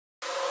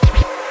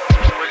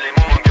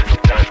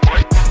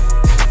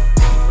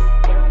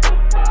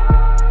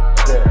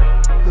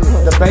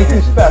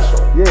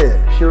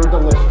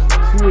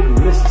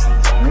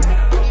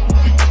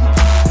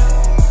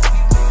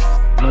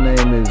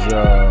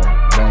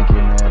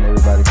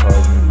Everybody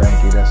calls me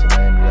Banky. That's the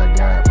name that I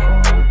got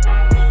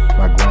from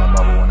my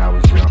grandmother when I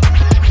was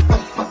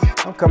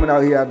young. I'm coming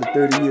out here after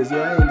 30 years. Yeah,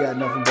 I ain't got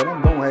nothing, but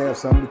I'm gonna have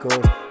something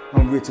because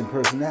I'm rich in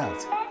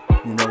personality,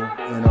 you know,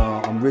 and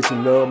I'm rich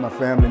in love. My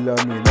family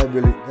love me, and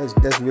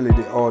that's really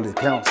all that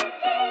counts.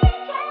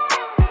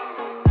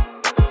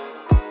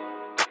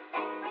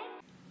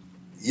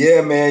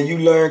 Yeah, man, you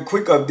learn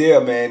quick up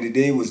there, man, that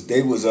they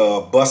was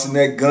busting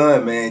that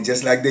gun, man,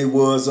 just like they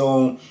was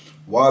on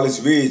Wallace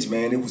Ridge,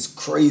 man. It was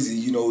crazy,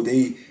 you know.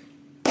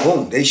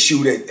 They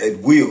shoot at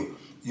will.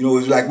 You know,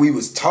 it was like we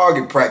was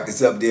target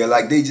practice up there.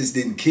 Like they just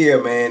didn't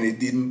care, man. It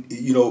didn't,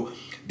 you know.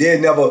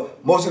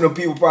 Most of them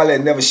people probably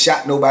had never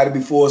shot nobody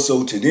before,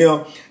 so to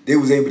them, they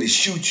was able to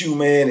shoot you,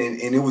 man,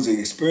 and it was an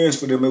experience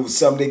for them. It was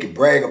something they could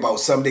brag about,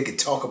 something they could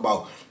talk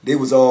about. They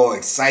was all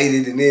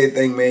excited and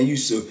everything, man. You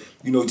used to,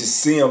 you know, just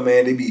see them,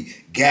 man. They be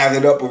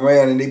gathered up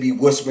around and they be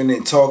whispering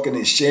and talking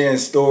and sharing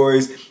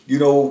stories. You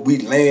know, we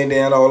laying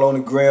down all on the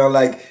ground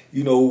like,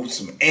 you know,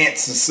 some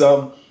ants or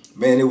something.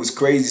 Man, it was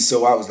crazy.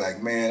 So I was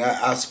like, man,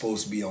 I'm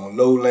supposed to be on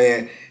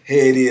lowland.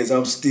 Here it is.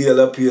 I'm still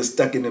up here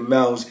stuck in the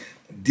mountains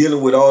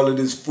dealing with all of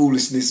this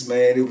foolishness,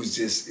 man. It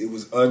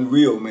was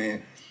unreal,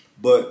 man.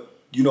 But,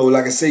 you know,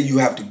 like I say, you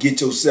have to get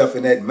yourself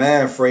in that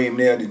mind frame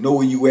now to know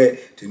where you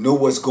at, to know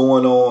what's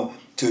going on,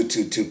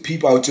 to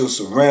peep out your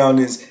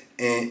surroundings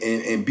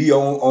and be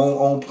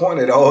on point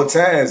at all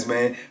times,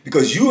 man.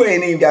 Because you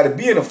ain't even got to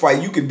be in a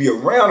fight. You can be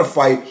around a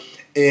fight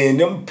and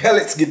them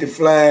pellets get to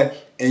flying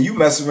and you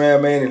mess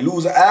around, man, and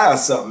lose an eye or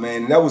something,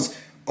 man. And that was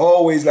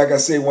always, like I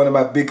say, one of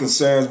my big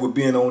concerns with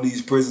being on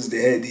these prisons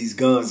that had these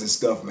guns and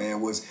stuff,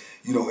 man, was,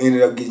 you know,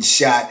 ended up getting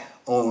shot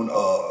on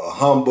a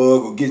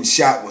humbug or getting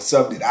shot with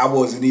something that I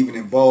wasn't even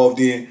involved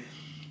in.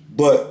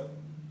 But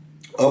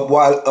up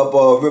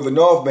River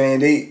North,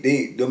 man,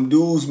 them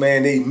dudes,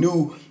 man, they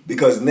knew,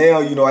 because now,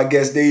 you know, I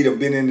guess they'd have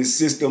been in the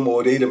system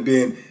or they'd have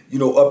been, you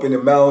know, up in the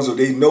mountains, or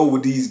they know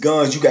with these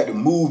guns, you got to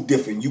move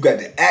different. You got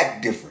to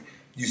act different.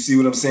 You see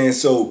what I'm saying?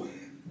 So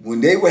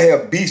when they would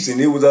have beefs, and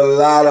there was a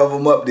lot of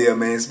them up there,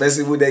 man,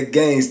 especially with that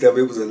gang stuff,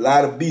 it was a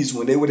lot of beefs.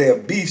 When they would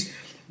have beefs,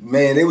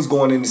 man, they was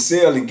going in the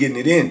cell and getting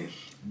it in.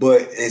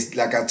 But it's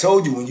like I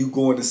told you, when you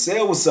go in the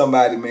cell with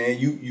somebody, man,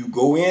 you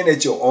go in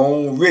at your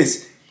own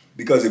risk.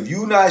 Because if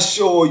you're not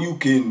sure you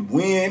can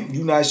win,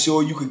 you're not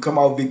sure you can come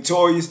out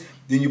victorious,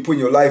 then you're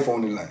putting your life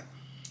on the line.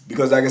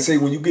 Because like I say,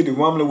 when you get to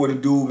rumbling with a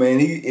dude, man,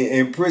 he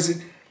in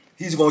prison,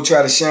 he's going to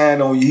try to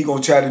shine on you. He's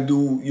going to try to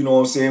do, you know what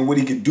I'm saying, what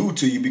he can do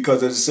to you,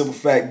 because of the simple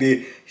fact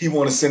that he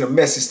want to send a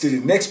message to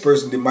the next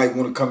person that might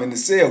want to come in the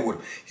cell with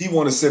him. He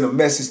want to send a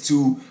message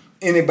to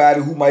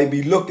anybody who might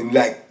be looking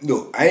like,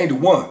 look, I ain't the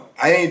one.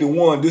 I ain't the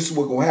one. This is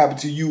what's going to happen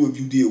to you if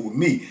you deal with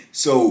me.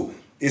 So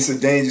it's a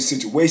dangerous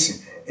situation.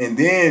 And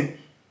then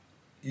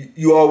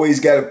you always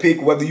got to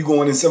pick whether you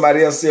going in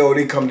somebody else's cell or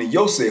they coming in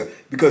your cell.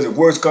 Because if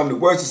worse come to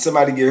worse and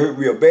somebody get hurt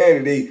real bad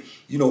and they,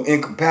 you know,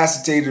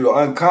 incapacitated or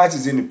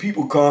unconscious and the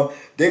people come,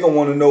 they going to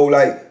want to know,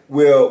 like,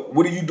 well,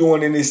 what are you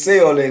doing in this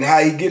cell and how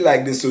he get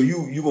like this? So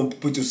you going to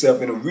put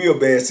yourself in a real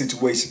bad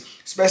situation,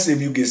 especially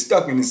if you get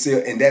stuck in the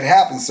cell, and that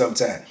happens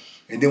sometimes.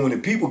 And then when the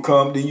people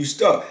come, then you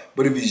stuck.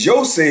 But if it's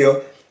your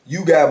cell,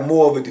 you got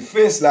more of a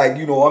defense, like,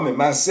 you know, I'm in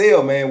my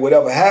cell, man.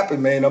 Whatever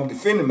happened, man, I'm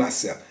defending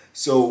myself.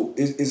 So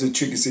it's a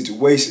tricky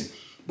situation.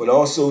 But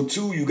also,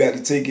 too, you got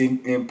to take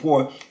in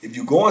point, if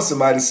you go in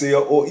somebody's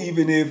cell, or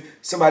even if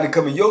somebody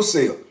come in your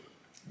cell,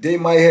 they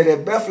might have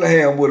that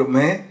Bethlehem with them,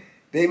 man.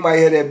 They might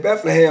have that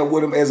Bethlehem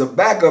with them as a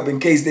backup in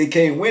case they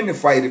can't win the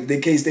fight,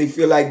 in case they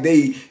feel like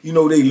they, you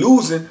know, they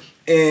losing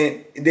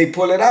and they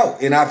pull it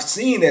out. And I've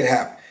seen that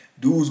happen.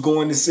 Dudes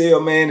go in the cell,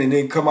 man, and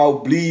then come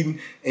out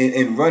bleeding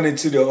and run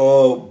into the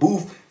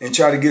booth and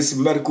try to get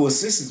some medical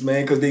assistance,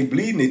 man, because they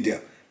bleeding to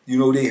death. You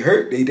know, they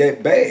hurt. They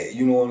that bad.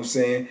 You know what I'm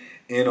saying?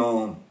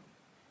 And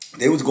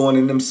they was going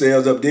in them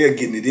cells up there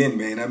getting it in,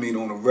 man. I mean,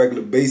 on a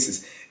regular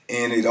basis.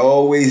 And it's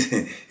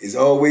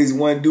always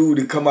one dude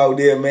to come out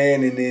there,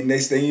 man, and then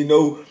next thing you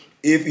know,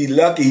 if he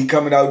lucky, he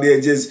coming out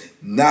there just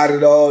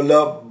knotted all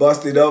up,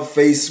 busted up,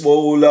 face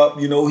swole up.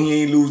 You know,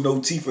 he ain't lose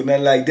no teeth or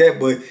nothing like that,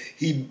 but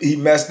he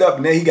messed up,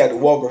 and then he got to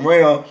walk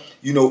around.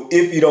 You know,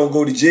 if he don't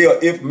go to jail,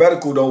 if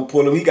medical don't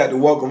pull him, he got to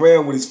walk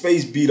around with his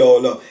face beat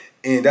all up.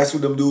 And that's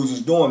what them dudes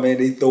was doing, man.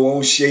 They throw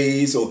on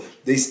shades, or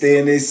they stay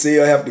in their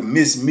cell, have to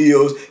miss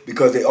meals,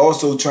 because they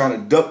also trying to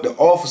duck the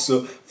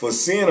officer for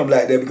seeing them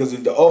like that. Because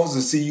if the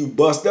officer see you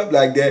bust up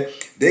like that,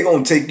 they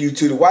going to take you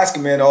to the watch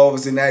command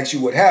office and ask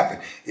you what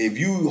happened. If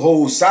you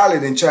hold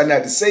solid and try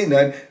not to say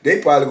nothing, they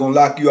probably going to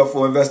lock you up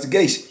for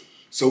investigation.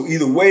 So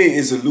either way,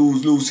 it's a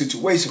lose-lose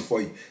situation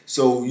for you.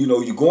 So, you know,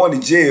 you're going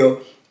to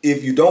jail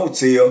if you don't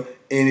tell.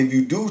 And if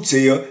you do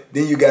tell,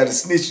 then you got a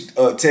snitch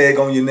tag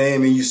on your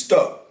name and you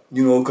stuck.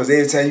 You know, because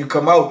every time you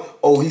come out,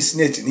 oh, he's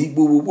snitching, he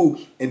boo.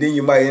 And then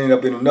you might end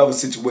up in another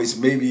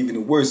situation, maybe even a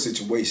worse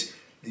situation,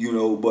 you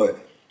know.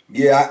 But,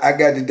 yeah, I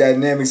got the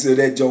dynamics of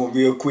that joint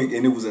real quick,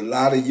 and it was a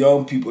lot of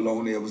young people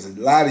on there. It was a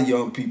lot of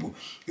young people.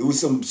 It was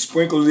some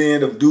sprinkles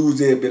in of dudes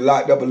that had been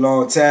locked up a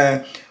long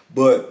time,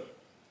 but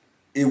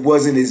it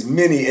wasn't as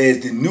many as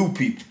the new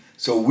people.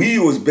 So we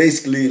was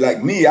basically,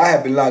 like me, I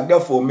had been locked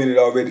up for a minute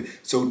already.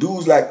 So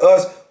dudes like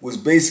us was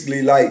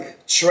basically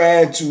like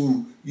trying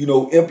to, you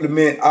know,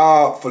 implement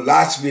our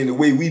philosophy and the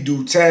way we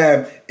do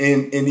time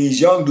in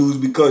these young dudes,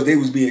 because they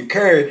was being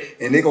carried,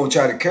 and they're going to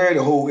try to carry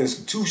the whole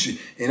institution.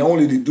 And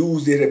only the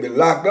dudes that had been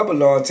locked up a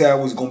long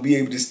time was going to be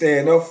able to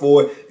stand up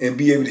for it and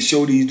be able to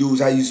show these dudes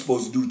how you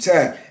supposed to do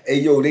time. Hey,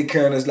 yo, they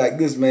carrying us like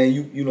this, man.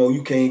 You know,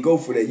 you can't go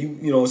for that.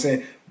 You know what I'm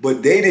saying?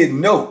 But they didn't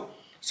know.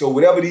 So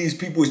whatever these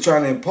people was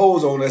trying to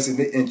impose on us,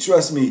 and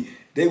trust me,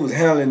 they was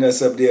handling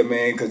us up there,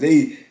 man, because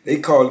they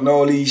calling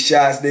all these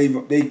shots, they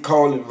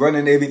calling,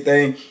 running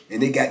everything,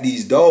 and they got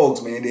these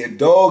dogs, man. Their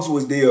dogs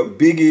was their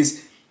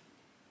biggest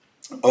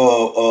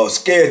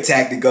scare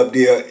tactic up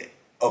there,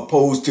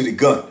 opposed to the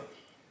gun,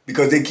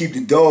 because they keep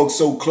the dogs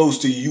so close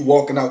to you. You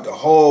walking out the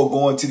hall,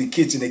 going to the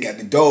kitchen, they got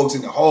the dogs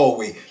in the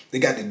hallway. They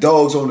got the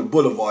dogs on the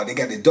boulevard. They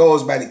got the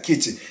dogs by the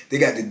kitchen. They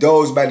got the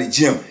dogs by the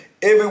gym.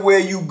 Everywhere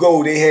you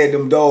go, they had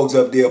them dogs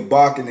up there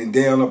barking and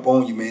down up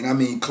on you, man. I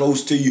mean,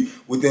 close to you,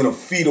 within a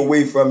feet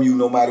away from you,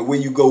 no matter where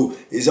you go.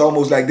 It's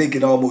almost like they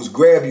can almost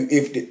grab you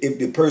if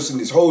the person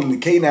is holding, the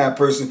canine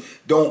person,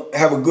 don't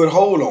have a good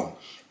hold on.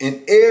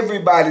 And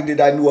everybody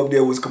that I knew up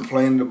there was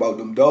complaining about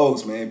them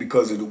dogs, man,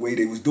 because of the way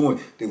they was doing.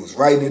 They was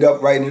writing it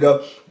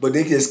up, but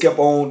they just kept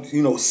on,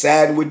 you know,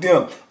 siding with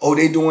them. Oh,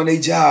 they doing their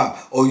job.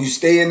 Oh, you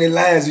stay in the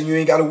lines and you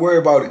ain't got to worry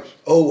about it.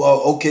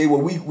 Oh, okay, well,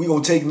 we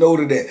going to take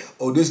note of that.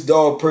 Oh, this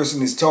dog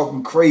person is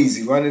talking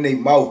crazy, running their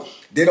mouth.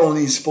 They don't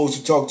even supposed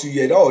to talk to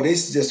you at all. They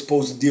just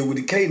supposed to deal with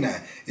the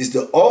canine. It's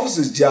the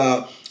officer's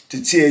job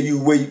to tell you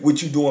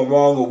what you doing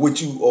wrong, or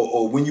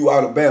or when you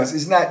out of bounds.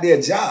 It's not their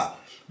job.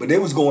 But they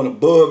was going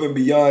above and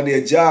beyond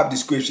their job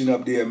description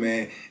up there,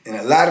 man. And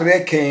a lot of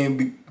that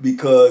came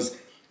because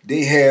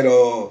they had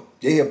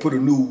put a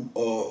new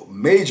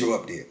major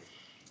up there,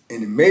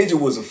 and the major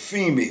was a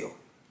female,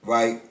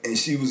 right? And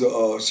she was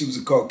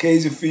a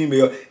Caucasian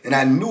female, and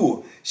I knew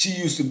her. She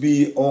used to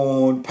be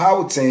on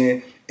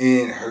Powhatan,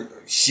 and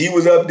she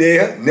was up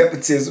there.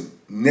 Nepotism.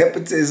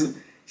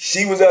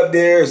 She was up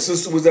there. Her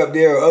sister was up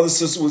there. Her other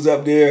sister was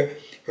up there.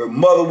 Her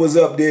mother was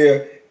up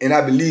there, and I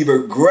believe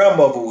her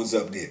grandmother was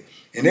up there.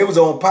 And they was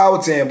on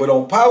Powhatan, but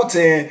on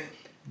Powhatan,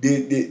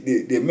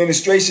 the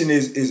administration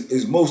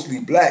is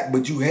mostly black,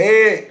 but you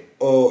had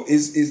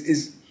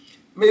is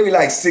maybe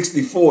like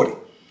 60-40.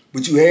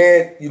 But you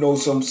had, you know,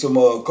 some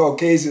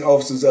Caucasian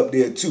officers up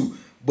there too.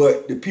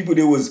 But the people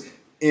that was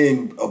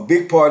in a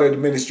big part of the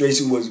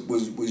administration was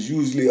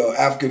usually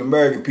African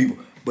American people.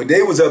 But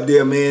they was up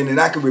there, man, and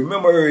I can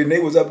remember her, and they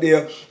was up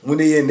there when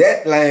they in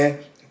that line.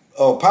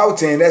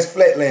 Powhatan, that's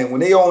flatland.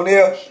 When they on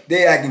there,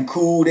 they acting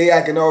cool, they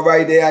acting all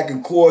right, they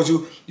acting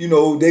cordial. You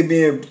know, they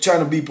trying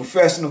to be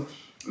professional.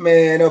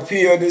 Man, up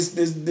here,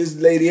 this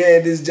lady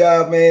had this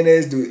job, man,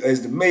 as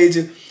the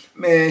major.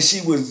 Man,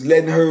 she was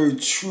letting her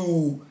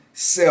true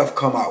self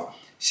come out.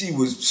 She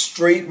was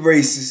straight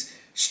racist,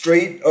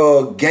 straight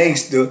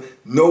gangster,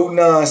 no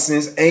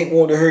nonsense, ain't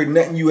want to hear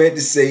nothing you had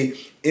to say.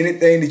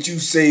 Anything that you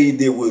say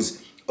that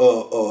was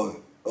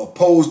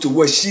opposed to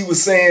what she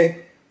was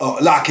saying,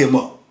 lock him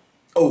up.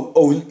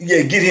 Oh,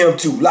 yeah, get him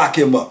too. Lock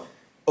him up.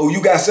 Oh,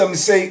 you got something to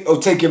say? Oh,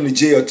 take him to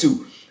jail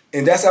too.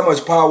 And that's how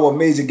much power a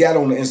major got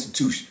on the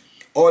institution.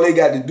 All they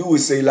got to do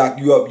is say lock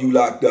you up, you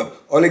locked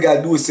up. All they got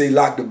to do is say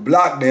lock the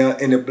block down,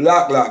 and the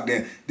block locked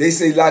down. They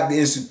say lock the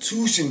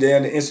institution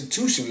down, the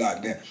institution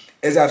locked down.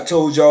 As I've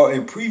told y'all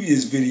in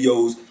previous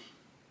videos,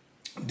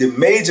 the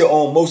major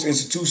on most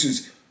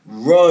institutions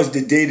runs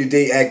the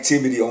day-to-day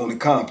activity on the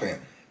compound,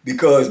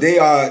 because they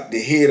are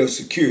the head of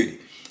security.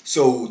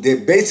 So they're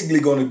basically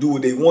going to do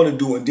what they want to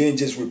do, and then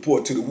just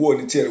report to the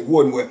warden and tell the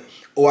warden, well,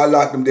 oh, I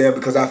locked them down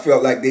because I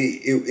felt like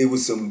it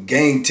was some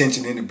gang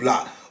tension in the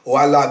block. Or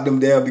I locked them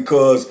down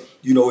because,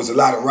 you know, there's a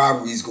lot of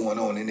robberies going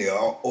on in there.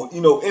 Or,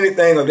 you know,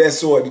 anything of that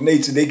sort of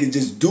nature, they can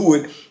just do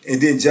it and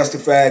then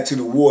justify it to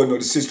the warden or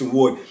the system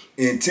warden.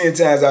 And 10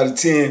 times out of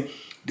 10,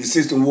 the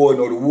system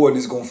warden or the warden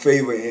is going to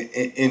favor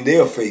in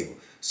their favor.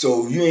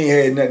 So you ain't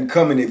had nothing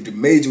coming if the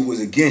major was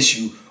against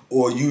you,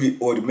 or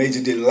the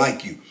major didn't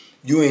like you.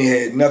 You ain't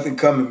had nothing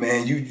coming,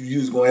 man. You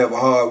was going to have a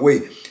hard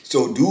way.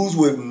 So dudes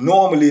would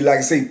normally, like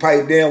I say,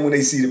 pipe down when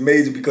they see the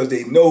major, because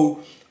they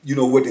know, you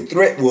know, what the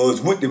threat was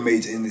with the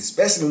major. And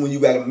especially when you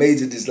got a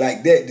major that's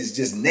like that, that's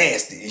just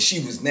nasty. And she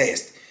was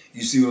nasty.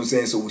 You see what I'm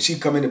saying? So when she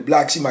come in the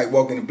block, she might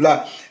walk in the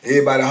block.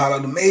 Everybody holler,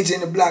 the major in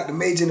the block, the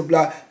major in the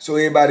block. So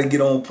everybody get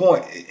on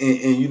point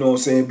and you know what I'm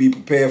saying, be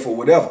prepared for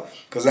whatever.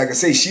 Because like I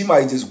say, she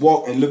might just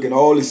walk and look at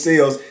all the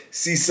cells,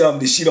 see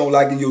something that she don't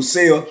like in your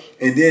cell,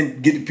 and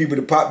then get the people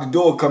to pop the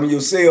door, come in your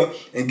cell,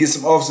 and get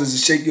some officers to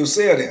shake your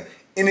cell down.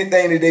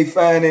 Anything that they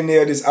find in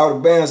there that's out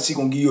of bounds, she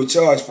gonna give you a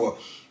charge for.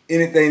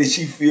 Anything that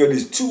she feel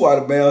is too out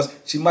of bounds,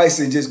 she might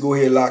say, just go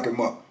ahead and lock him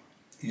up.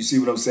 You see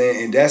what I'm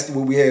saying? And that's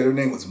what we had. Her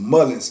name was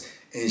Mullins.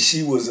 And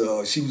she was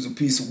a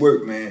piece of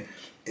work, man.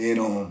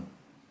 And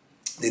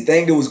the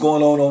thing that was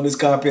going on this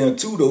compound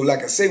too, though,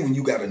 like I say, when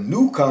you got a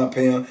new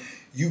compound,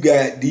 you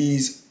got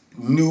these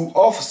new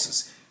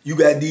officers. You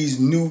got these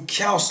new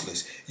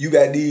counselors. You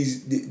got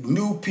these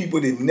new people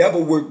that never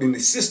worked in the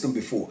system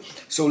before.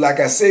 So like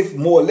I say,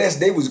 more or less,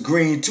 they was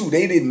green too.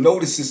 They didn't know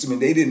the system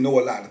and they didn't know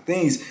a lot of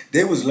things.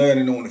 They was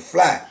learning on the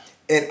fly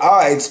at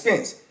our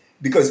expense.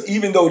 Because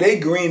even though they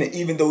green and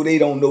even though they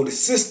don't know the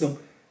system,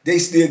 they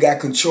still got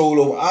control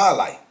over our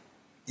life.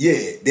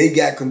 Yeah, they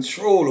got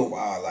control over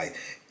our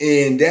life.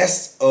 And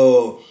that's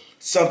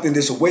something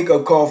that's a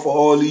wake-up call for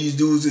all these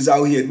dudes that's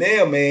out here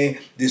now, man,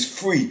 that's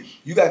free.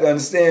 You got to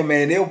understand,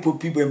 man, they'll put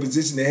people in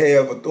position to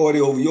have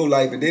authority over your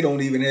life, and they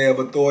don't even have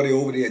authority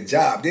over their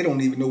job. They don't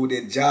even know what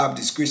their job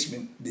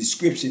description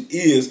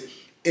is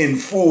in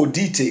full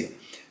detail.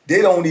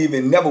 They don't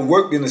even never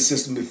worked in the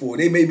system before.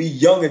 They may be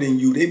younger than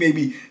you. They may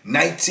be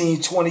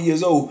 19, 20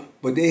 years old,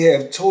 but they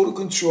have total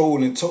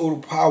control and total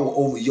power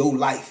over your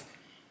life.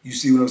 You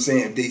see what I'm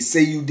saying? If they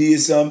say you did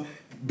something,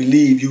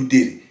 believe you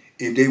did it.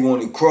 If they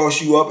want to cross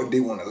you up, if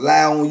they want to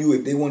lie on you,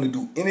 if they want to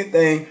do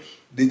anything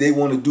that they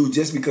want to do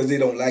just because they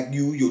don't like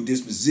you, your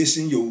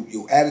disposition,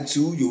 your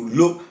attitude, your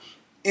look,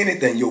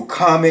 anything, your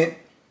comment,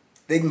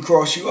 they can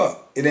cross you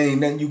up. It ain't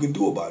nothing you can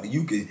do about it.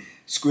 You can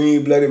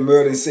scream bloody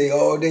murder and say,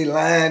 oh, they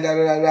lying, da,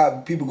 da, da,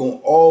 da. People going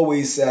to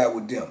always side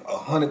with them.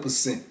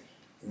 100%.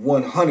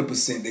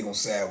 100% they going to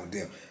side with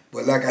them.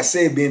 But like I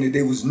said, being that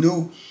they was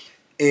new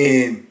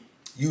and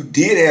you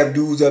did have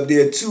dudes up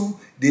there too,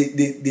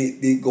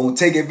 they going to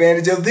take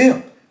advantage of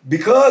them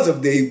because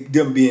of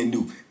them being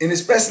new. And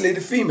especially the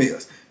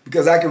females.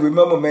 Because I can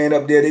remember, man,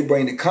 up there, they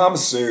bring the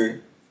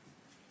commissary.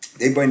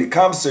 They bring the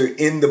commissary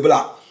in the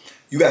block.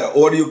 You got to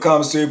order your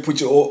commissary, put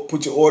your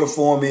order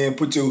form in,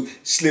 put your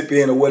slip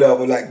in or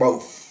whatever, like about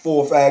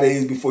 4 or 5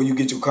 days before you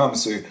get your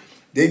commissary.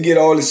 They get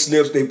all the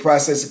slips, they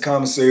process the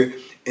commissary,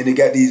 and they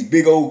got these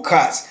big old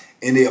cots.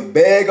 And they'll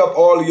bag up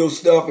all of your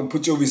stuff and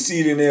put your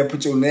receipt in there,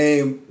 put your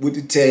name with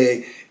the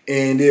tag,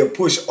 and they'll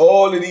push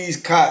all of these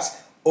cots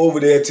over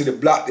there to the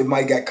block that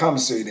might got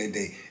commissary that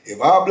day.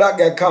 If our block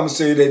got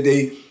commissary that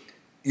day,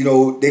 you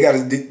know, they got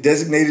a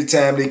designated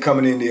time they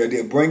coming in there.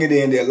 They'll bring it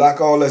in, they'll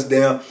lock all us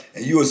down,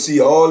 and you'll see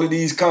all of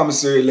these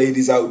commissary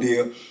ladies out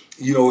there.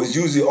 You know, it's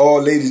usually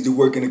all ladies that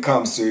work in the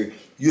commissary.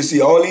 You'll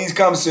see all these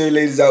commissary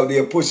ladies out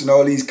there pushing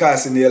all these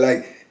cots in there,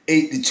 like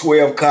 8 to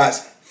 12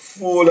 cots,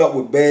 full up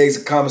with bags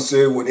of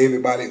commissary with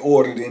everybody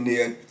ordered in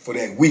there for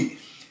that week.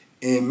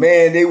 And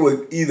man, they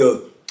would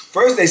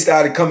first they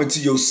started coming to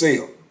your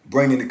cell,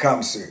 bringing the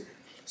commissary.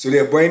 So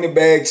they'll bring the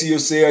bag to your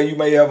cell. You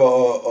may have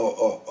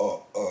a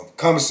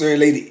commissary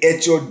lady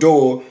at your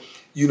door,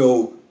 you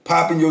know,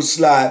 popping your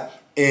slot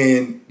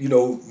and, you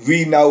know,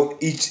 reading out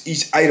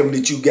each item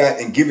that you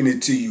got and giving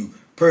it to you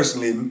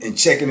personally and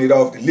checking it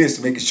off the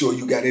list, making sure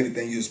you got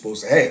everything you're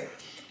supposed to have.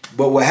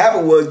 But what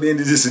happened was, being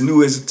that this is a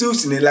new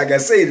institution, and like I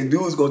say, the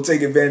dude's going to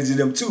take advantage of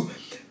them too.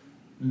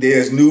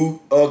 There's new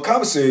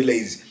commissary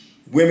ladies,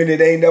 women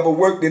that ain't never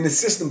worked in the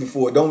system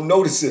before, don't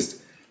know the system.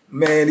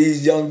 Man,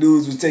 these young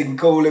dudes was taking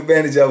cold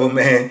advantage of them,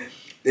 man.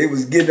 They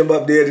was getting them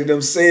up there to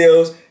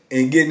themselves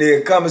and getting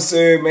their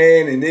commissary,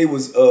 man, and they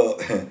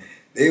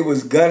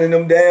was gunning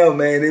them down,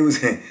 man. They was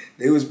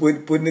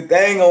putting the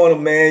thing on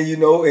them, man, you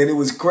know, and it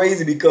was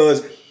crazy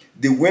because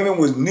the women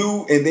was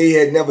new and they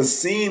had never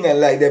seen that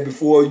like that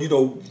before, you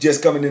know,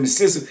 just coming in the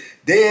system.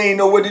 They ain't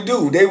know what to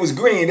do. They was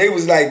green. They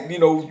was like, you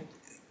know,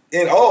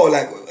 in awe,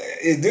 like,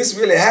 is this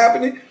really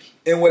happening?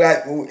 And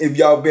if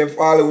y'all been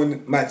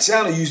following my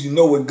channel, you usually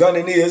know what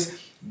gunning is.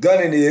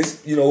 Gunning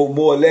is, you know,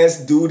 more or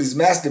less, dude is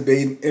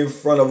masturbating in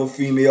front of a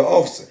female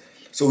officer.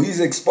 So he's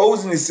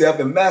exposing himself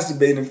and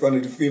masturbating in front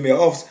of the female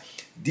officer.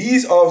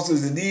 These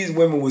officers and these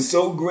women were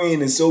so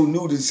green and so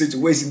new to the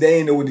situation, they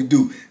ain't know what to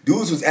do.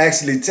 Dudes was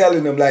actually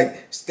telling them,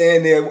 like,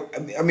 stand there.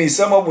 I mean,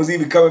 some of them was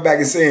even coming back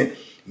and saying,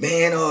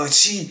 man,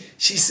 she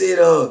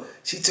said,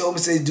 she told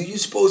me, say, do you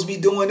supposed to be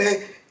doing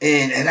that?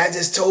 And I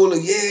just told her,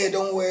 yeah,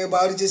 don't worry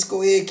about it. Just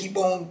go ahead, keep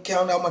on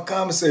counting out my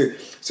commissary.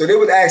 So they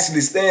would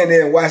actually stand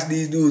there and watch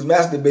these dudes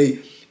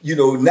masturbate, you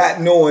know,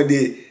 not knowing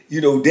that,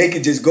 you know, they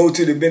could just go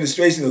to the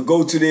administration or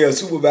go to their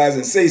supervisor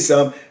and say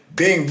something.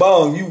 Bing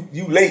bong,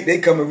 you late. They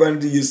come and run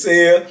into your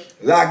cell,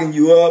 locking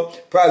you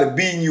up, probably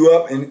beating you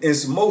up and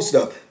some more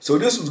stuff. So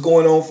this was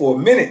going on for a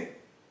minute.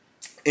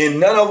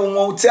 And none of them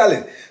won't tell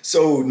it.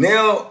 So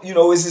now, you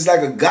know, it's just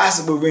like a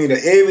gossip arena.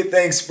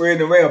 Everything's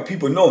spreading around.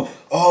 People know,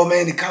 oh,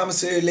 man, the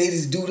commissary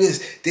ladies do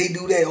this. They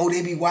do that. Oh,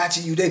 they be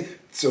watching you.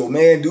 So,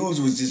 man, dudes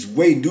was just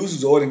waiting. Dudes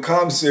was ordering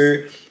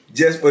commissary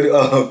just for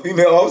the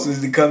female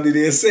officers to come to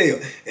their cell.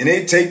 And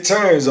they take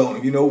turns on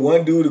them. You know,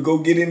 one dude to go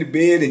get in the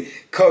bed and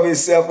cover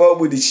himself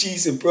up with the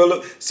sheets and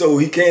pillow so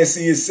he can't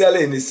see his cellar,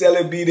 and the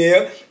cellar be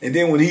there. And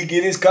then when he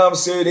get his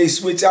commissary, they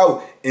switch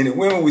out. And the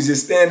women was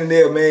just standing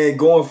there, man,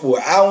 going for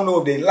it. I don't know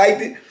if they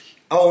liked it.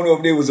 I don't know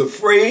if they was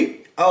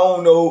afraid. I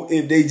don't know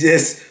if they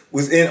just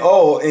was in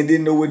awe and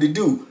didn't know what to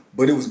do.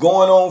 But it was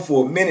going on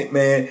for a minute,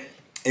 man.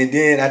 And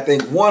then I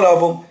think one of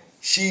them,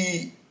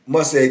 she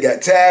must have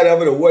got tired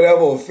of it or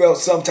whatever, or felt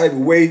some type of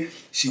way.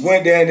 She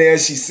went down there.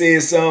 She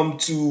said something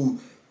to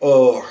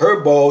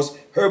her boss.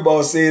 Her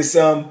boss said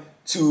something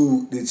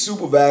to the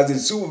supervisor. The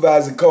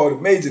supervisor called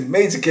the major. The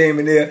major came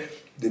in there.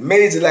 The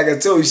major, like I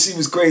told you, she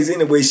was crazy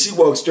anyway. She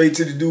walked straight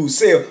to the dude's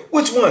cell.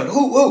 Which one?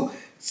 Who?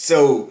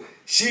 So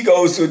she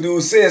goes to a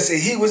dude's cell, say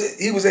he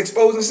was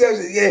exposing himself.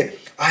 Said, yeah.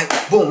 All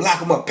right, boom,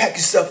 lock him up, pack your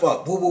stuff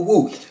up, woo, woo,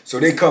 woo. So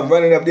they come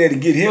running up there to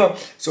get him.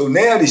 So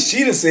now that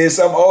she done said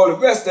something, all the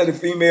rest of the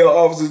female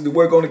officers that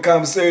work on the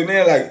commissary,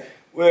 they're like,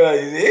 well,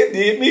 they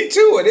did me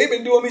too, or they've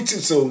been doing me too.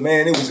 So,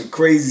 man, it was a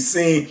crazy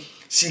scene.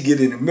 She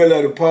get in the middle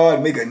of the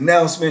pod, make an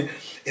announcement.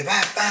 If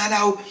I find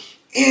out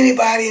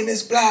anybody in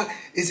this block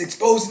is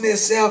exposing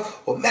themselves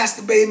or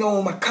masturbating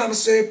on my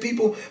commissary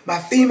people, my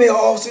female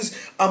officers,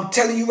 I'm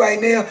telling you right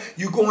now,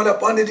 you're going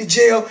up under the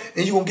jail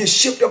and you're going to get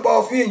shipped up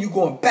off here and you're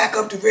going back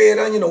up to Red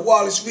Onion or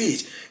Wallace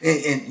Ridge.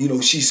 And you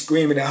know, she's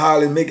screaming and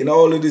hollering, making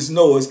all of this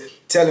noise,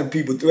 telling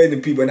people,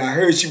 threatening people. And I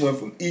heard she went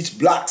from each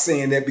block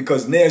saying that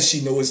because now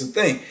she knows it's a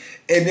thing.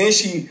 And then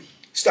she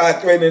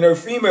started threatening her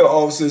female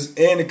officers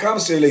and the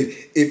commissary lady.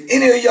 If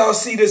any of y'all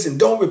see this and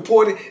don't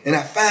report it, and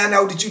I find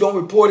out that you don't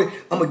report it,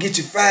 I'm going to get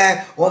you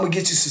fired or I'm going to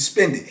get you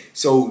suspended.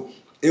 So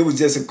it was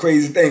just a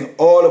crazy thing,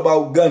 all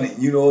about gunning,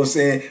 you know what I'm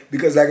saying?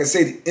 Because like I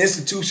said, the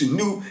institution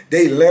knew,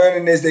 they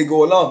learning as they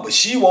go along, but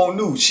she won't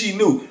knew, she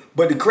knew.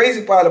 But the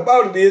crazy part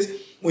about it is,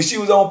 when she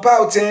was on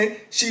Powhatan,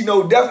 she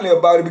know definitely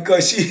about it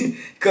because she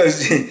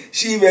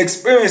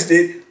experienced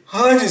it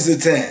hundreds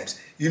of times,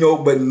 you know.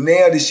 But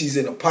now that she's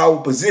in a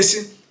power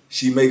position,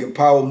 she making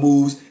power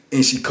moves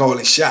and she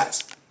calling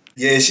shots.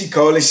 Yeah, she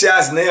calling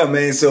shots now,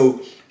 man.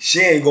 So she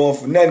ain't going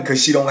for nothing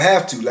because she don't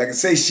have to. Like I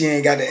say, she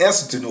ain't got the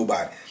answer to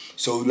nobody.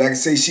 So like I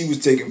say, she was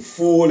taking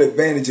full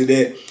advantage of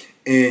that.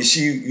 And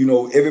she, you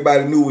know,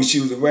 everybody knew when she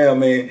was around,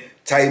 man,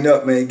 tighten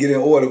up, man, get in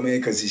order, man.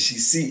 Because if she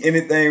see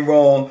anything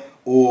wrong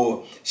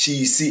or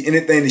she see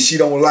anything that she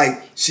don't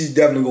like, she's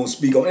definitely going to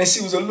speak on. And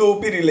she was a little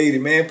bitty lady,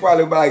 man,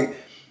 probably like,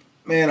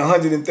 man,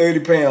 130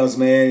 pounds,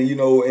 man, you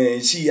know,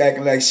 and she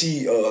acting like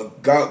she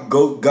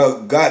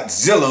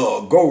Godzilla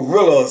or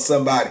Gorilla or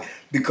somebody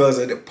because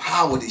of the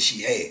power that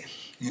she had.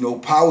 You know,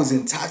 power is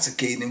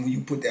intoxicating, and when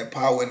you put that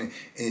power in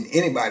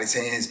anybody's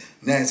hands,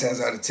 9 times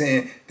out of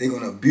 10, they're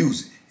going to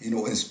abuse it, you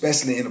know,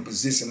 especially in a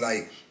position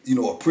like, you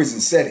know, a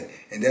prison setting.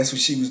 And that's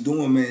what she was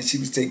doing, man. She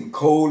was taking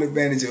cold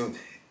advantage of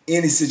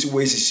any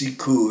situation she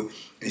could,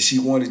 and she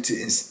wanted to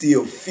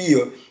instill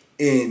fear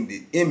in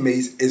the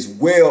inmates as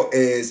well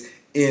as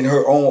in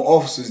her own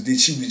officers that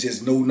she was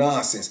just no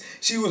nonsense.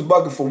 She was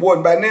bucking for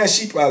warden. By now,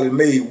 she probably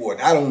made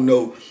warden. I don't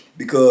know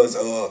because,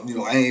 you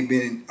know, I ain't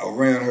been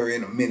around her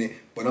in a minute,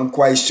 but I'm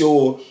quite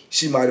sure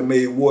she might have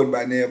made warden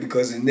by now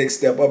because the next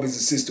step up is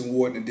assistant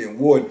warden and then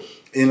warden.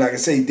 And like I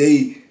say,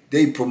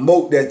 they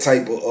promote that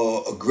type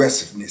of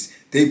aggressiveness.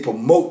 They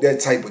promote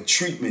that type of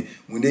treatment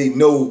when they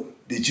know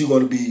that you're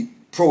going to be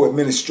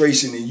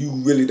pro-administration and you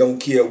really don't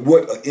care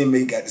what an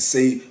inmate got to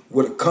say,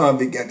 what a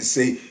convict got to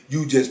say.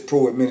 You just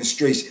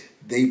pro-administration.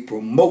 They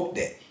promote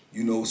that,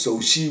 you know.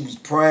 So she was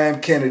prime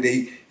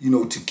candidate, you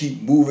know, to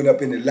keep moving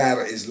up in the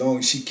ladder as long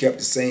as she kept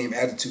the same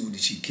attitude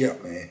that she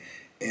kept, man.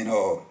 And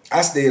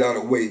I stayed out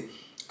of the way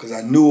because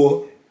I knew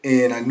her,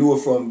 and I knew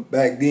her from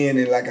back then.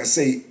 And like I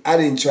say, I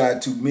didn't try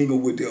to mingle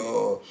with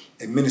the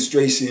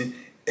administration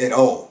at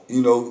all.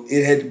 You know,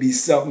 it had to be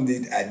something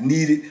that I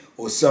needed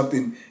or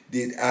something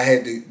that I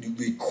had to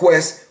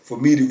request for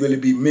me to really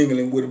be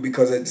mingling with them,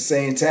 because at the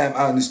same time,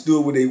 I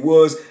understood what they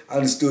was, I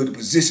understood the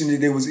position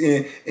that they was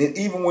in, and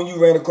even when you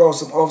ran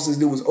across some officers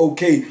that was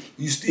okay,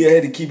 you still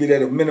had to keep it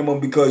at a minimum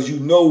because you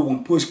know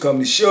when push come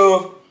to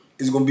shove,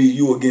 it's going to be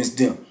you against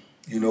them,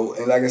 you know.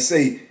 And like I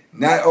say,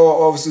 not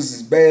all officers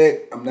is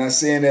bad. I'm not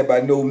saying that by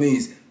no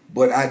means,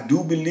 but I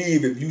do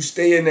believe if you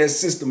stay in that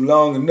system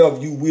long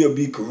enough, you will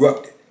be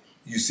corrupted.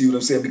 You see what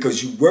I'm saying?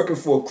 Because you're working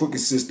for a crooked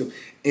system.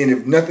 And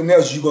if nothing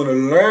else, you're going to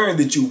learn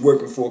that you're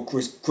working for a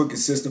crooked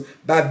system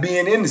by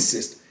being in the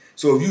system.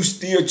 So if you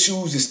still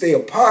choose to stay a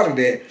part of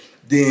that,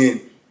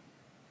 then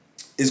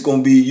it's going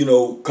to be, you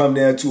know, come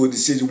down to a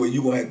decision where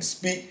you're going to have to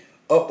speak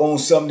up on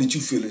something that you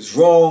feel is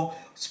wrong,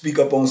 speak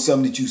up on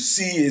something that you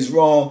see is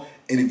wrong.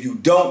 And if you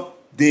don't,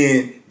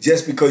 then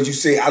just because you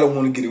say, I don't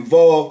want to get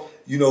involved,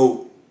 you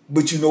know,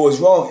 but you know it's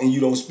wrong and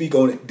you don't speak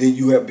on it, then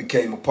you have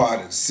become a part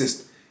of the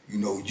system. You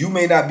know, you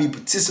may not be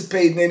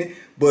participating in it,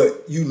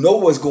 but you know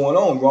what's going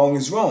on. Wrong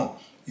is wrong.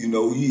 You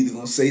know, you either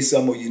going to say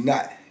something or you're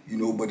not. You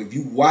know, but if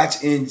you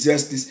watch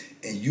injustice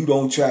and you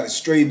don't try to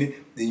straighten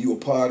it, then you're a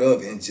part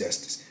of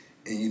injustice.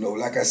 And, you know,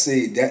 like I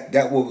said,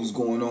 that what was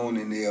going on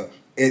in there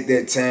at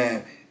that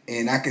time.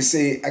 And I can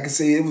say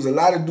it was a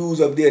lot of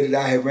dudes up there that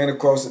I had ran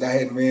across that I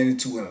hadn't ran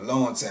into in a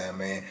long time,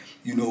 man.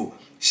 You know,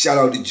 shout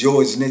out to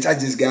George Lynch. I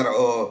just got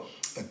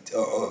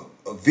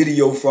a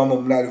video from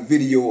him, not a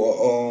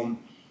video,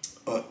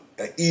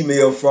 an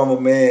email from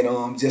him,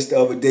 man, just the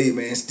other day,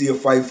 man, still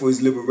fighting for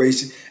his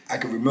liberation. I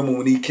can remember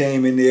when he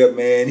came in there,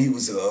 man, he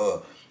was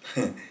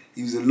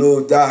he was a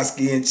little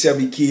dark-skinned,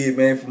 chubby kid,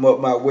 man, from up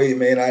my way,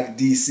 man, out of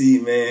D.C.,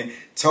 man.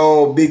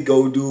 Tall, big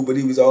old dude, but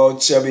he was all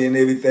chubby and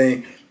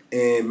everything.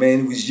 And,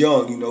 man, he was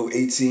young, you know,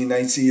 18,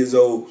 19 years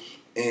old.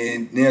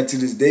 And now to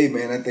this day,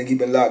 man, I think he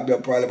been locked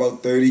up probably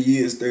about 30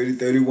 years, 30,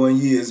 31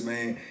 years,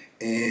 man.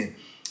 And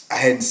I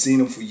hadn't seen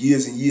him for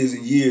years and years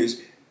and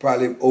years.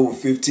 probably over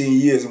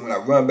 15 years. And when I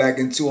run back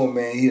into him,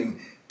 man, he done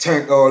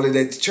turned all of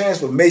that. The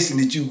transformation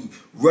that you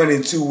run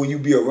into when you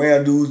be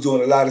around dudes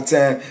doing a lot of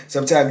time.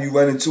 Sometimes you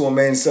run into them,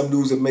 man, some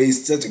dudes have made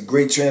such a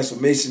great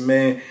transformation,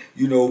 man,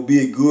 you know, be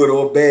it good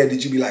or bad,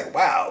 that you be like,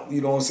 wow,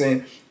 you know what I'm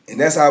saying? And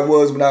that's how it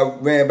was when I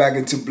ran back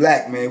into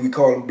Black, man. We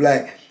call him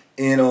Black.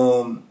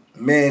 And,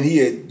 man, he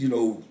had, you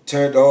know,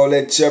 turned all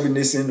that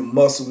chubbiness into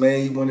muscle,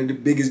 man. He one of the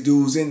biggest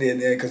dudes in there,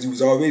 man, because he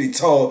was already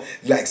tall,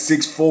 like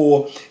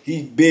 6'4".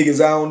 He big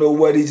as I don't know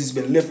what. He just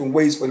been lifting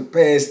weights for the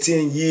past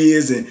 10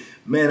 years. And,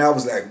 man, I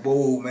was like,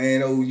 whoa,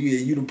 man, oh, yeah,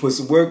 you done put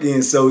some work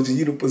in, soldier.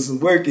 You done put some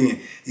work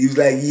in. He was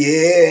like,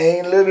 yeah,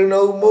 ain't little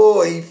no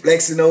more. He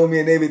flexing on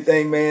me and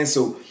everything, man.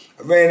 So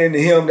I ran into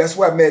him. That's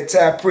why I met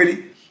Ty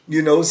Pretty.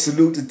 You know,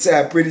 salute to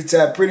Ty Pretty.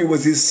 Ty Pretty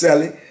was his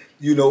celly.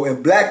 You know,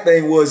 and Black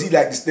thing was he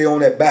liked to stay on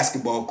that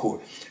basketball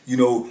court. You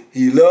know,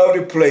 he loved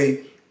to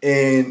play,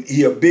 and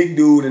he a big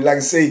dude. And like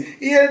I say,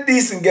 he had a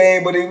decent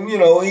game, but you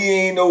know, he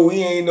ain't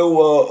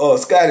no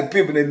Scottie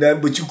Pippen or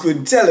nothing. But you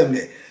couldn't tell him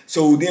that.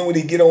 So then when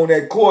he get on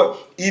that court,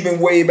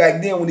 even way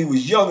back then when he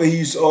was younger, he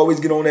used to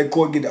always get on that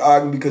court, get to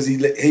arguing because he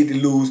hate to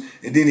lose,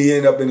 and then he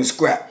end up in a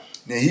scrap.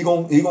 Now he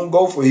gonna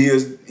go for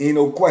his, ain't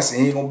no question.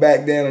 He ain't gonna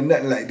back down or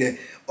nothing like that.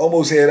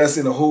 Almost had us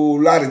in a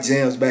whole lot of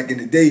jams back in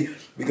the day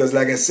because,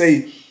 like I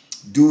say,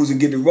 dudes would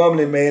get the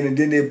rumbling, man, and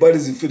then their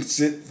buddies would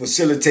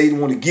facilitate,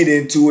 want to get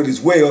into it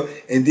as well.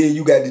 And then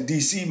you got the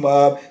DC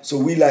mob. So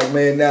we like,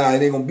 man, nah,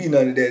 it ain't going to be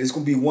none of that. It's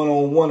going to be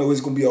one-on-one or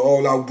it's going to be an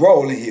all-out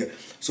brawl in here.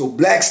 So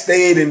Black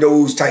stayed in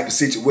those type of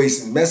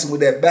situations, messing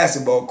with that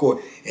basketball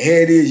court. And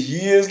here it is,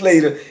 years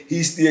later,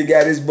 he still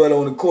got his butt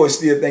on the court,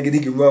 still thinking he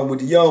can run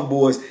with the young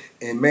boys.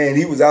 And, man,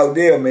 he was out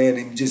there, man,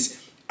 and just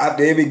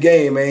after every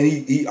game, man,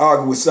 he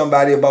argued with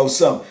somebody about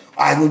something.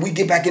 All right, when we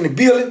get back in the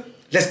building,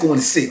 let's go in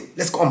the cell.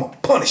 Let's go. I'm going to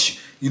punish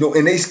you. You know,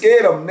 and they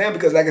scared of him now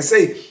because, like I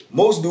say,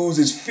 most dudes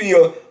is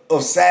fear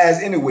of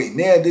size anyway.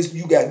 Now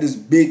you got this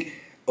big,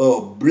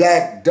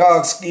 black,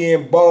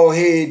 dark-skinned,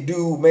 bald-head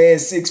dude, man,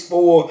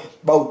 6'4",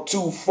 about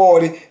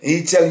 240, and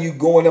he telling you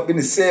going up in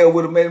the cell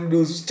with him, man, them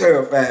dudes was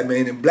terrified,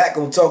 man. And Black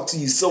gonna talk to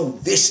you so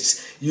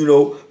vicious, you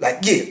know, like,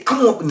 yeah, come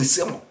on up in the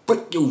cell, I'm gonna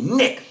break your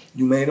neck.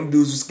 You, man, them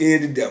dudes was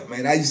scared to death,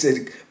 man. I used to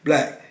say to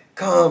Black,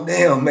 calm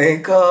down,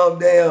 man. Calm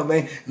down,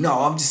 man. No,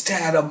 I'm just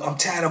tired of them. I'm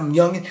tired of them,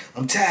 youngin'.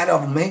 I'm tired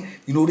of them, man.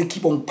 You know, they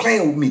keep on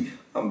playing with me.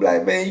 I'm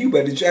like, man, you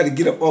better try to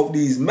get up off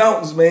these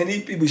mountains, man.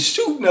 These people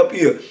shooting up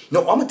here.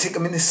 No, I'm going to take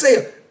them in the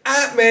cell.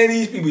 Man,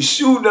 these people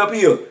shooting up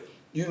here.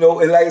 You know,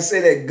 and like I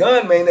say, that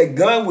gun, man, that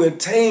gun will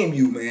tame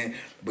you, man.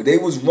 But they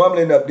was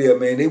rumbling up there,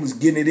 man. They was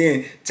getting it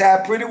in.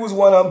 Ty Pretty was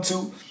one of them,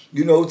 too.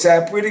 You know,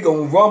 Ty Pretty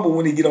gonna rumble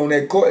when he get on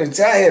that court. And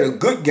Ty had a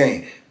good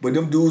game. But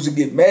them dudes will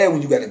get mad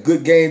when you got a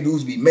good game.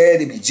 Dudes be mad.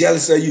 They be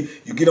jealous of you.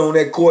 You get on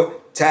that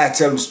court. Ty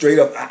tell them straight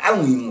up, I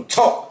don't even want to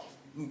talk.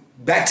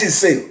 Back to the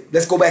cell.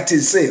 Let's go back to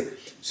the cell.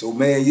 So,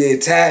 man, yeah,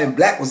 Ty and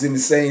Black was in the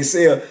same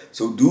cell.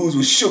 So dudes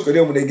was shook at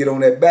them when they get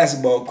on that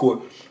basketball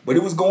court. But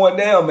it was going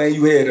down, man.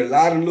 You had a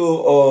lot of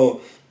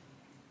little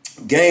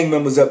gang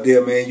members up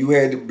there, man. You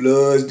had the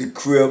Bloods, the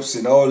Crips,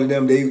 and all of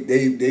them.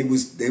 They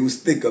was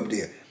thick up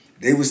there.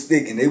 They was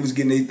thick, and they was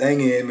getting their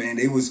thing in, man.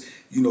 They was,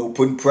 you know,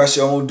 putting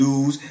pressure on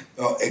dudes,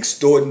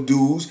 extorting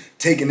dudes,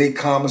 taking their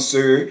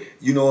commissary,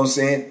 you know what I'm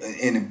saying?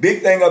 And the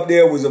big thing up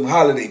there was them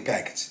holiday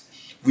packets.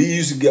 We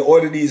used to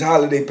order these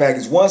holiday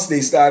packets. Once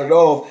they started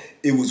off,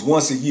 it was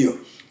once a year.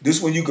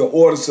 This one you can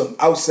order some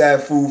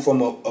outside food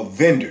from a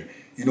vendor.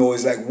 You know,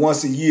 it's like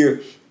once a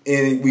year,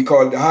 and we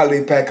call it the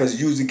holiday pack because it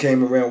usually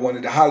came around one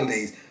of the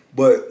holidays.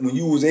 But when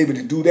you was able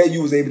to do that,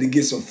 you was able to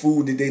get some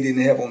food that they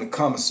didn't have on the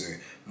commissary.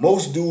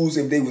 Most dudes,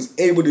 if they was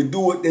able to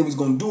do it, they was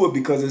going to do it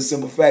because of the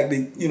simple fact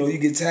that, you know, you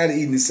get tired of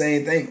eating the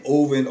same thing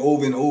over and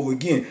over and over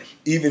again.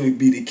 Even if it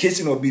be the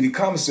kitchen or be the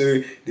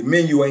commissary, the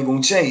menu ain't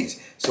going to change.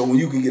 So when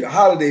you can get a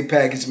holiday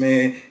package,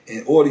 man,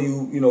 and order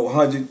you know,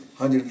 $100,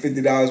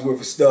 $150 worth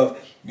of stuff,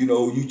 you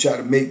know, you try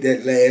to make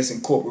that last,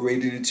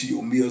 incorporate it into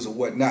your meals or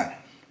whatnot.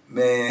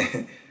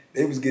 Man,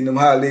 they was getting them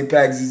holiday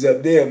packages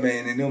up there,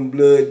 man, and them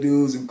Blood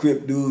dudes and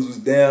Crip dudes was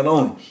down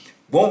on them.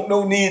 Won't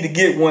no need to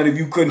get one if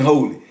you couldn't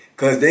hold it.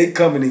 Because they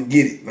coming and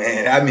get it,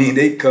 man. I mean,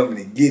 they coming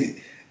and get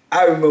it.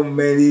 I remember,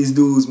 man, these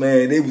dudes,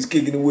 man, they was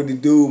kicking it with the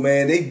dude,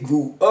 man. They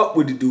grew up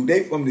with the dude.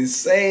 They from the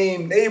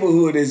same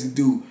neighborhood as the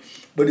dude.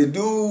 But the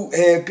dude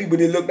had people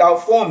that looked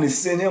out for him that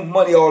sent him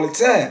money all the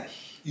time.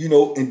 You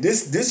know, and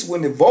this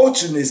when the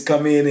vultureness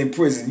come in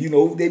prison. You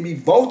know, they be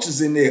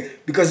vultures in there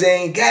because they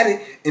ain't got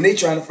it and they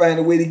trying to find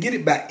a way to get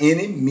it by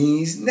any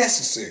means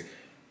necessary.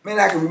 Man,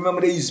 I can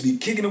remember they used to be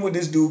kicking it with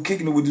this dude,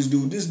 kicking it with this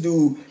dude. This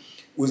dude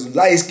was a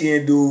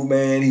light-skinned dude,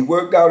 man. He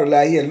worked out a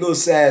lot. He had a little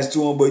size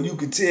to him, but you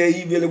could tell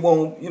he really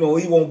won't, you know,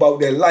 he won't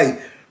about that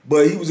life.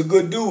 But he was a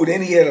good dude,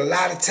 and he had a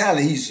lot of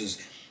talent. He used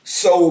to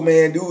sew,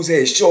 man. Dudes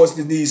had shorts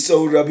that need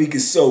sewed up. He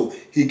could sew.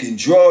 He can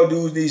draw.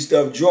 Dudes need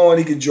stuff drawing.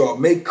 He can draw.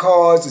 Make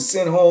cards to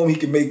send home. He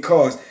can make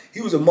cards.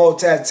 He was a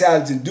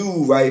multi-talented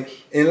dude, right?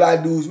 And a lot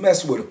of dudes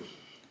messed with him.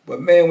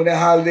 But, man, when that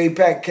holiday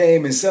pack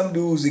came and some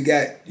dudes that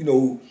got, you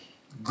know,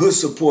 good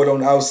support on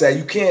the outside.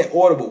 You can't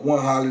order but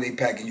one holiday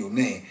pack in your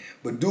name.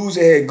 But dudes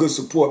that had good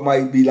support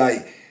might be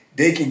like,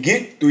 they can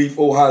get 3,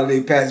 4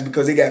 holiday packs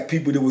because they got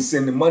people that would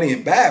send the money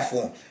and buy it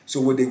for them. So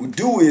what they would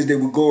do is they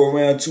would go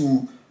around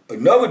to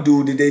another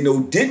dude that they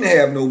know didn't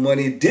have no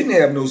money, didn't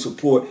have no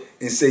support,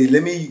 and say,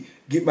 let me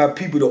get my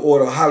people to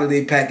order a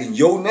holiday pack in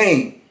your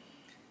name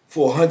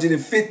for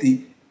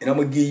 $150, and I'm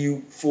going to give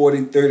you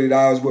 $40,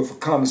 $30 worth of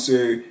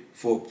commissary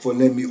for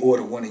letting me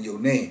order one in your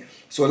name.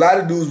 So a lot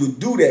of dudes would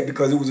do that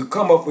because it was a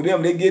come up for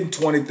them. They getting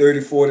 $20,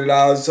 $30,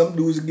 $40. Some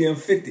dudes are getting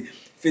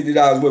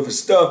 $50 worth of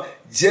stuff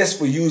just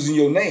for using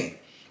your name.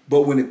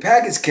 But when the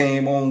package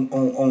came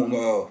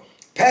on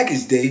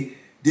package day,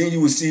 then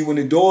you would see when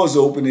the doors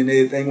open and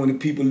everything, when the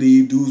people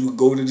leave, dudes would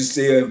go to the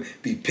sale and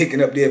be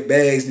picking up their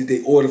bags that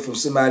they ordered from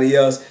somebody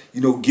else, you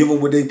know, give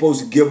them what they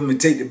supposed to give them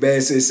and take the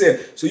bags to the sale.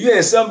 So you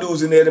had some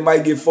dudes in there that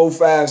might get 4,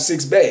 5,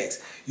 6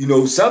 bags. You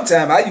know,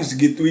 sometimes I used to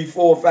get 3,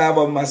 4, 5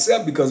 of them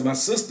myself because my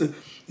sister,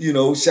 you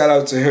know, shout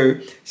out to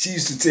her, she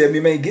used to tell me,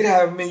 man, get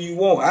however many you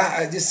want.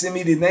 I just send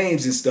me the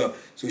names and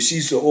stuff. So she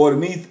used to order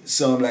me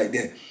some like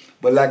that.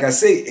 But like I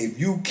say, if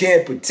you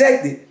can't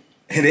protect it,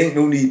 it ain't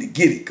no need to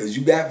get it because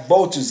you got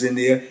vultures in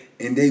there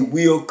and they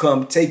will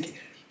come take it.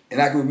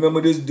 And I can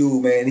remember this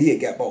dude, man, he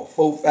had got about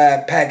 4,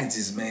 5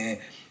 packages, man.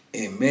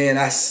 And man,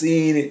 I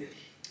seen it.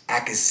 I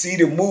could see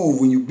the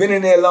move. When you've been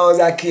in there as long as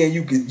I can,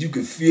 you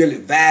could feel the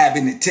vibe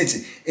and the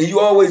tension. And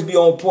you always be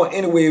on point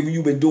anyway. If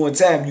you've been doing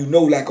time, you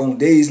know, like on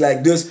days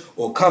like this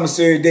or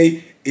commissary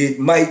day, it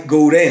might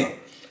go down.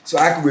 So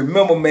I can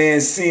remember,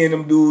 man, seeing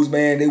them dudes,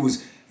 man, they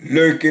was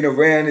lurking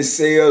around the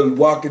sale,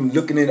 walking,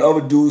 looking in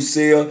other dudes'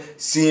 sale,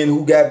 seeing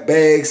who got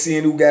bags,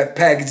 seeing who got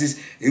packages.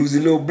 It was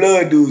the little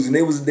blood dudes, and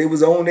they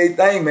was on their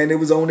thing, man. They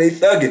was on their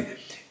thugging.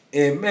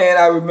 And man,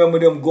 I remember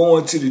them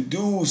going to the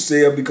dude's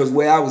sale because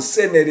where I was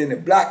sitting at in the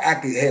block, I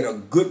had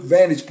a good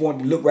vantage point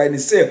to look right in the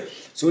sale.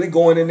 So they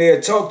going in there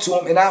and talk to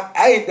him, and I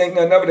ain't think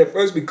nothing of it at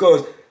first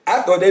because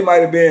I thought they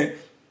might have been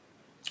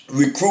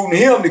recruiting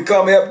him to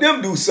come help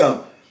them do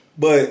something.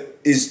 But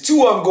it's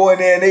 2 of them going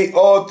there, and they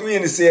all 3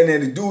 in the cell, and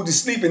then the dude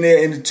is sleeping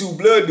there, and the 2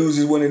 blood dudes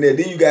is one in there.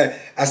 Then you got,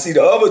 I see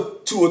the other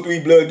 2 or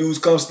 3 blood dudes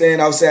come stand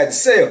outside the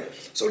cell.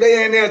 So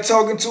they in there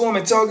talking to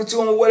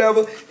him or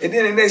whatever, and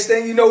then the next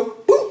thing you know,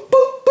 boop,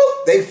 boop,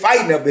 boop, they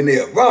fighting up in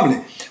there,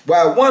 rumbling.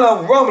 While one of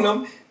them rumbling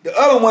them, the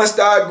other one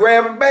started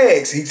grabbing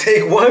bags. He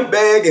take one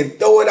bag and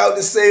throw it out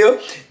the cell,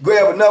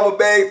 grab another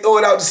bag, throw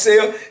it out the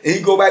cell, and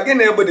he go back in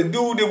there. But the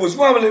dude that was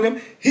rumbling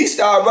him, he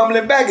started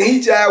rumbling back, and he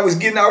just was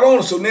getting out on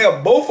him. So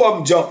now both of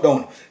them jumped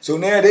on him. So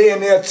now they in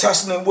there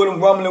tussling with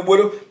him, rumbling with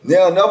him.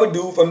 Now another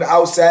dude from the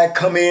outside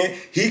come in,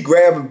 he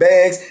grabbing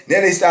bags.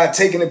 Now they start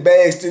taking the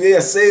bags to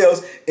their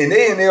cells, and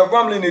they in there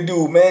rumbling the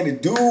dude, man. The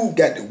dude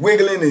got the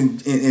wiggling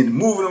and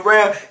moving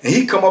around, and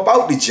he come up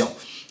out the jump.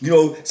 You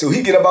know, so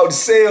he get about the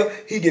cell,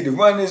 he get to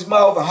run his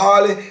mouth and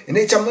holler, and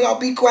they tell me, y'all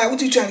be quiet,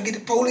 what you trying to get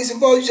the police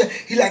involved?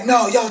 He like,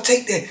 no, y'all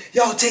take that,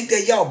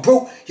 y'all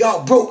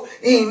broke,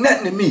 it ain't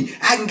nothing to me,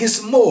 I can get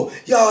some more,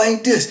 y'all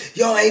ain't this,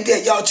 y'all ain't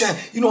that, y'all trying,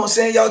 you know what I'm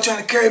saying, y'all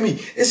trying to carry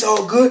me, it's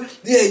all good,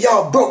 yeah,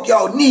 y'all broke,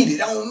 y'all need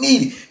it, I don't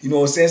need it, you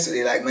know what I'm saying, so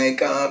they like, man,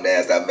 calm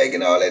down, stop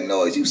making all that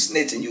noise, you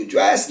snitching, you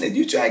dry snitch,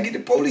 you trying to get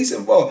the police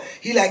involved.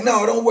 He like,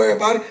 no, don't worry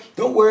about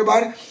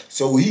it,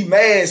 so he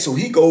mad, so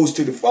he goes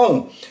to the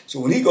phone. So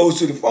when he goes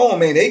to the phone,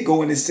 man, they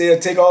go in the cell,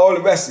 take all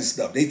the rest of the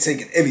stuff. They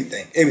taking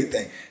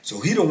everything.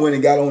 So he done went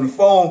and got on the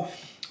phone.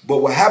 But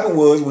what happened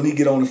was when he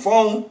get on the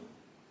phone,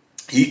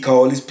 he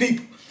called his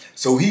people.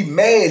 So he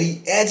mad,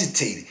 he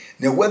agitated.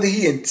 Now, whether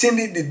he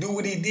intended to do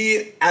what he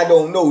did, I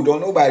don't know.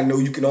 Don't nobody know.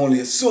 You can only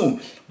assume.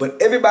 But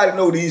everybody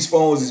know these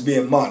phones is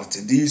being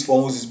monitored. These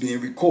phones is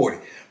being recorded.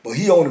 But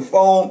he on the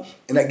phone,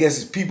 and I guess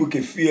his people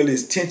can feel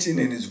his tension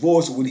in his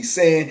voice or what he's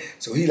saying.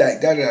 So he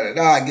like,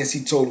 da-da-da-da. I guess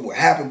he told him what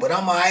happened. But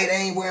I'm all right. I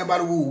ain't worried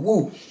about it.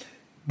 Woo-woo.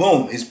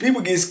 Boom. His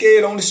people get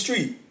scared on the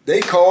street. They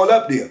call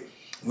up there.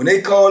 When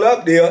they call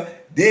up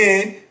there,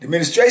 then the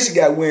administration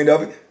got wind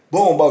of it.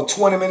 Boom, about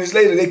 20 minutes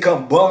later, they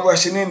come bum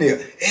rushing in there.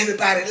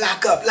 Everybody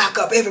lock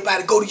up,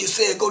 everybody go to your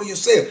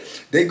cell,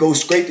 They go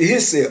straight to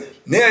his cell.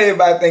 Now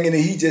everybody thinking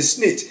that he just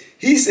snitched.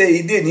 He said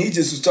he didn't. He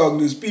just was talking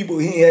to his people.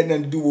 He ain't had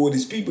nothing to do with what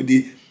his people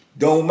did.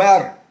 Don't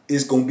matter.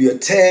 It's going to be a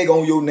tag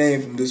on your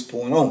name from this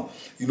point on.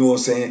 You know what I'm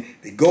saying?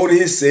 They go to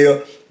his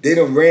cell. They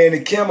done ran the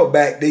camera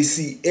back. They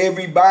see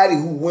everybody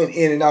who went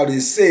in and out of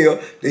his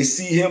cell. They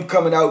see him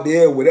coming out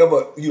there,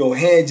 whatever, you know,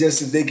 hand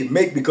gestures they can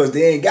make because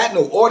they ain't got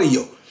no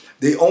audio.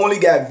 They only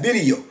got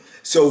video.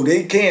 So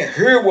they can't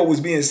hear what was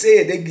being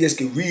said. They just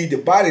can read the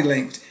body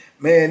language.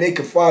 Man, they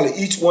could follow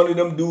each one of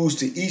them dudes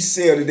to each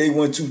cell that they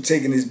went to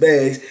taking his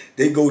bags.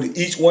 They go to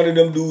each one of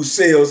them dudes'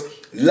 cells,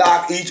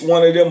 lock each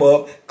one of them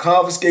up,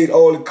 confiscate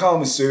all the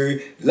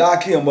commissary,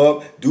 lock him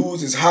up.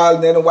 Dudes is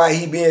hollering at him while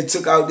he being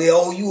took out there.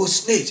 Oh, you a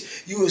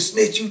snitch. You a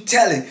snitch. You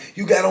telling.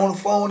 You got on the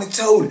phone and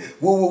told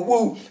it. Woo, woo,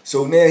 woo.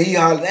 So now he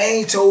hollering, I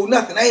ain't told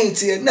nothing. I ain't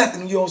tell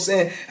nothing. You know what I'm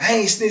saying? I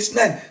ain't snitched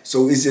nothing.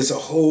 So it's just a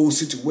whole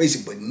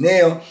situation. But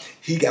now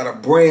he got a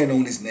brand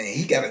on his name.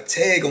 He got a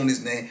tag on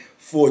his name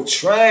for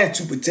trying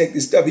to protect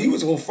his stuff. He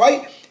was going to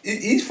fight.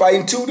 He's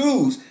fighting 2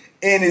 dudes.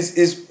 And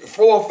it's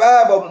 4 or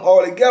 5 of them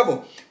all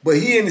together. But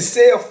he in the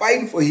cell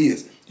fighting for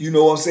his. You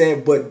know what I'm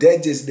saying? But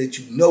that just let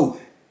you know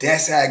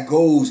that's how it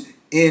goes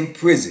in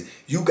prison.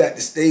 You got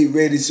to stay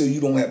ready so you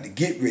don't have to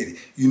get ready.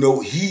 You know,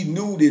 he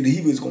knew that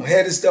he was going to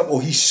have this stuff,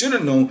 or he should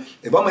have known,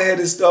 if I'm going to have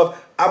this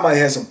stuff, I might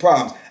have some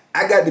problems.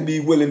 I got to be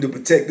willing to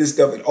protect this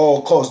stuff at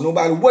all costs, no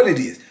matter what it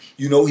is.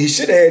 You know, he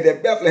should have had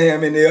that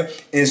Bethlehem in there,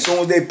 and as soon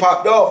as they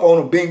popped off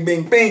on him, bing,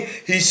 bing, bing,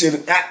 he should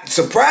have got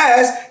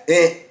surprised,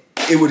 and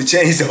it would have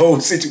changed the whole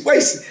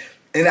situation.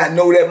 And I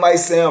know that might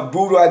sound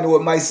brutal, I know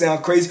it might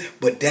sound crazy,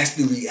 but that's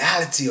the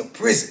reality of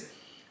prison.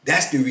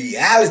 That's the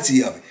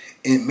reality of it.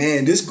 And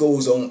man, this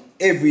goes on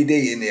every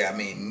day in there. I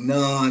mean,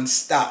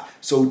 non-stop.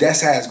 So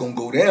that's how it's going to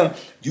go down.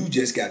 You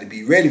just got to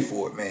be ready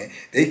for it, man.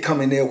 They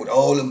come in there with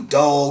all them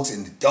dogs,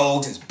 and the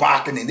dogs is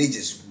barking, and they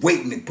just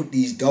waiting to put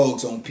these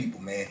dogs on people,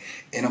 man.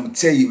 And I'm going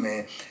to tell you,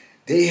 man,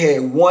 they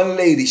had one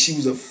lady. She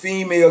was a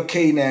female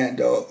canine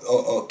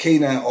dog,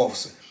 canine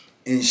officer.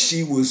 And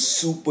she was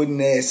super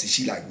nasty.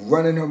 She like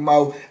running her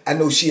mouth. I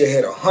know she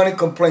had 100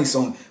 complaints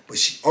on, but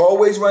she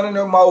always running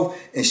her mouth,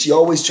 and she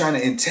always trying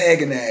to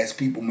antagonize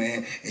people,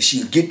 man. And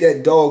she'll get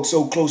that dog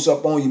so close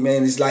up on you,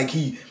 man. It's like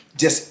he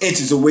just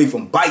inches away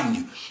from biting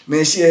you.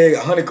 Man, she had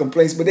 100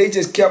 complaints, but they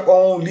just kept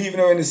on leaving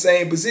her in the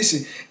same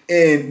position.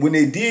 And when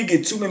they did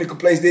get too many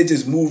complaints, they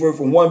just move her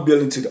from one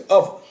building to the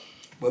other.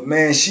 But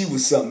man, she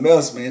was something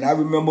else, man. I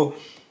remember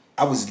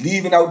I was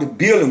leaving out the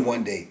building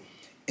one day,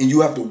 and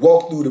you have to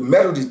walk through the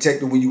metal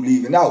detector when you're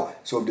leaving out.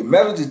 So if the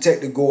metal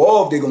detector go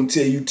off, they're going to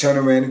tell you turn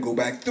around and go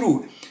back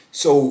through it.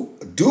 So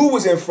a dude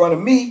was in front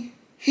of me.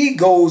 He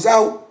goes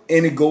out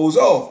and it goes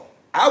off.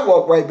 I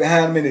walk right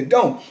behind him and it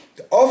don't.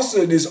 The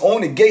officer that's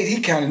on the gate,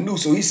 he kind of knew,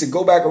 so he said,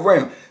 go back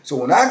around. So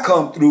when I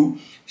come through,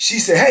 she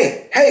said,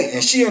 hey, hey,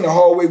 and she in the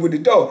hallway with the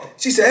dog.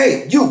 She said,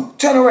 hey, you,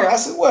 turn around. I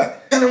said,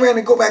 what? Turn around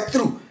and go back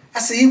through. I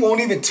said, he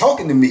won't even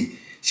talking to me.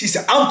 She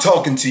said, I'm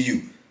talking to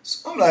you.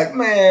 So I'm like,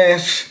 man,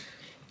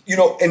 you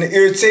know, and the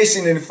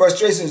irritation and the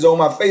frustration is on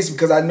my face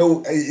because I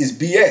know it's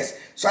BS.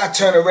 So I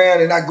turn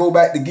around and I go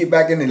back to get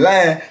back in the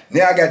line.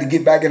 Now I got to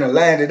get back in the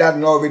line that I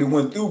done already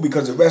went through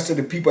because the rest of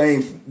the people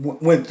ain't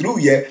went through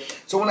yet.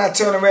 So when I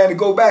turn around to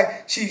go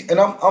back,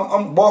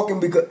 I'm walking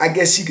because I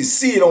guess she could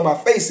see it on my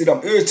face that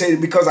I'm irritated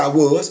because I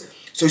was.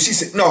 So she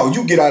said, no,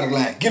 you get out of the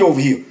line. Get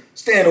over here.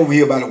 Stand over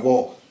here by the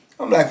wall.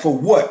 I'm like, for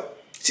what?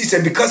 She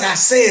said, because I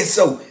said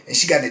so. And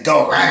she got the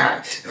dog.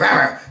 Rah,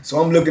 rah. So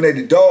I'm looking at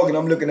the dog and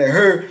I'm looking at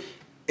her.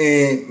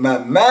 And my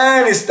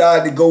mind is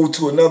starting to go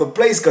to another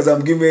place because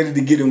I'm getting ready to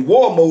get in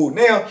war mode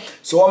now.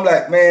 So I'm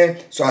like, man,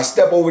 so I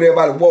step over there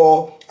by the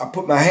wall. I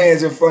put my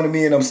hands in front of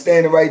me and I'm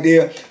standing right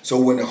there.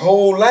 So when the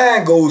whole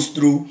line goes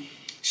through,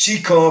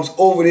 she comes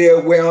over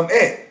there where I'm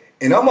at.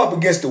 And I'm up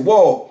against the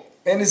wall.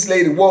 And this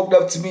lady walked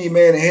up to me,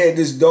 man, and had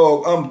this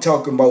dog. I'm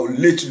talking about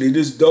literally,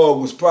 this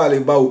dog was probably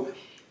about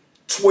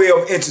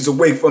 12 inches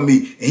away from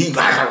me. And he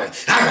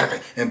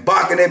and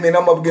barking at me and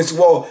I'm up against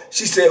the wall.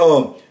 She said,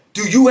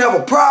 do you have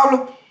a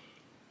problem?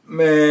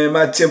 Man,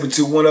 my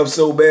temperature went up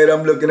so bad,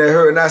 I'm looking at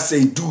her and I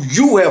say, do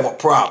you have a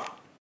problem?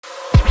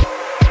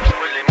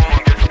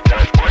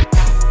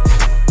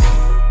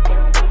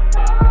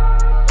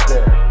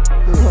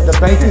 The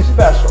Banky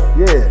special.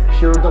 Yeah.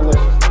 Pure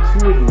deliciousness.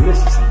 Pure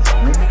deliciousness,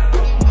 man.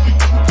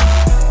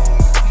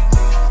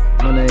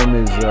 My name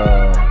is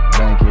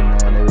Banky,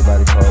 man.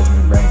 Everybody calls me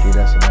Banky.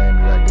 That's the name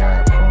that I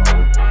got from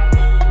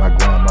my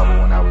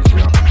grandmother when I was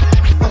young.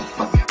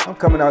 I'm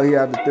coming out here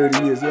after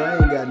 30 years. Yeah, I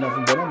ain't got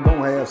nothing, but I'm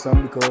gonna have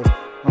something because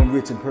I'm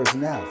rich in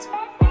personality,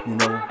 you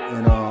know,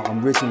 and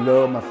I'm rich in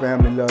love. My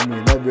family love me,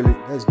 and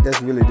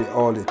that's really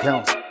all that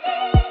counts.